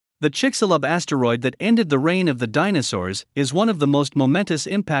The Chicxulub asteroid that ended the reign of the dinosaurs is one of the most momentous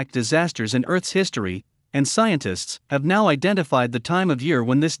impact disasters in Earth's history, and scientists have now identified the time of year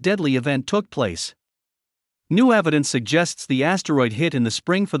when this deadly event took place. New evidence suggests the asteroid hit in the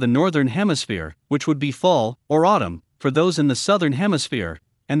spring for the Northern Hemisphere, which would be fall or autumn for those in the Southern Hemisphere,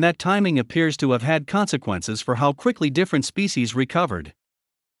 and that timing appears to have had consequences for how quickly different species recovered.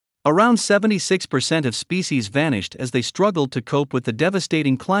 Around 76% of species vanished as they struggled to cope with the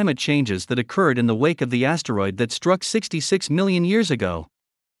devastating climate changes that occurred in the wake of the asteroid that struck 66 million years ago.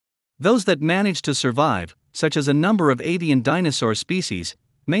 Those that managed to survive, such as a number of avian dinosaur species,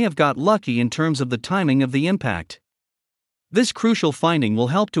 may have got lucky in terms of the timing of the impact. This crucial finding will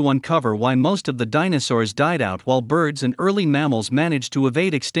help to uncover why most of the dinosaurs died out while birds and early mammals managed to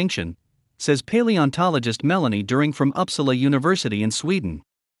evade extinction, says paleontologist Melanie During from Uppsala University in Sweden.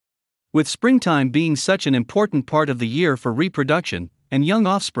 With springtime being such an important part of the year for reproduction and young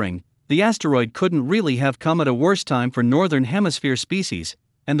offspring, the asteroid couldn't really have come at a worse time for Northern Hemisphere species,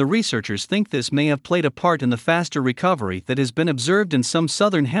 and the researchers think this may have played a part in the faster recovery that has been observed in some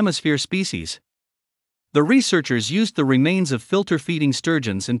Southern Hemisphere species. The researchers used the remains of filter-feeding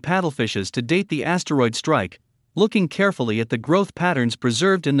sturgeons and paddlefishes to date the asteroid strike, looking carefully at the growth patterns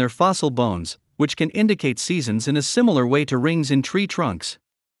preserved in their fossil bones, which can indicate seasons in a similar way to rings in tree trunks.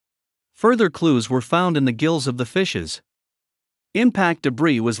 Further clues were found in the gills of the fishes. Impact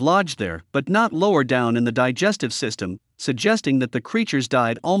debris was lodged there but not lower down in the digestive system, suggesting that the creatures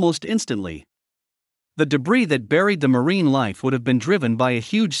died almost instantly. The debris that buried the marine life would have been driven by a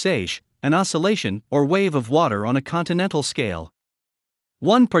huge seiche, an oscillation or wave of water on a continental scale.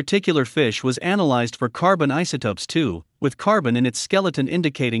 One particular fish was analyzed for carbon isotopes too, with carbon in its skeleton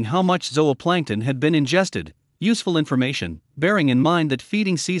indicating how much zooplankton had been ingested. Useful information, bearing in mind that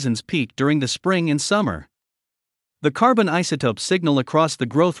feeding seasons peak during the spring and summer. The carbon isotope signal across the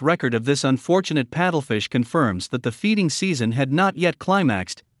growth record of this unfortunate paddlefish confirms that the feeding season had not yet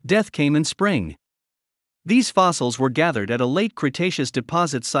climaxed, death came in spring. These fossils were gathered at a late Cretaceous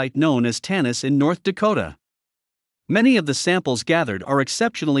deposit site known as Tanis in North Dakota. Many of the samples gathered are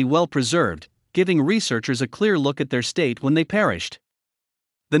exceptionally well preserved, giving researchers a clear look at their state when they perished.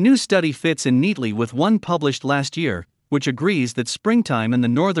 The new study fits in neatly with one published last year, which agrees that springtime in the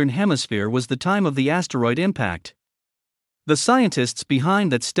Northern Hemisphere was the time of the asteroid impact. The scientists behind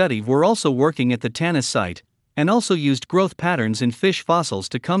that study were also working at the Tanis site, and also used growth patterns in fish fossils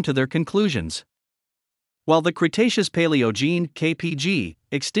to come to their conclusions. While the Cretaceous Paleogene (KPG)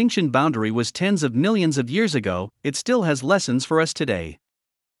 extinction boundary was tens of millions of years ago, it still has lessons for us today.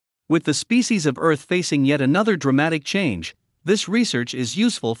 With the species of Earth facing yet another dramatic change, this research is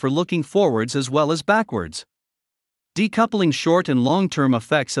useful for looking forwards as well as backwards. Decoupling short and long-term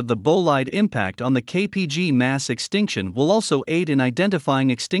effects of the bolide impact on the KPG mass extinction will also aid in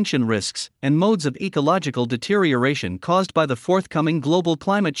identifying extinction risks and modes of ecological deterioration caused by the forthcoming global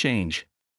climate change.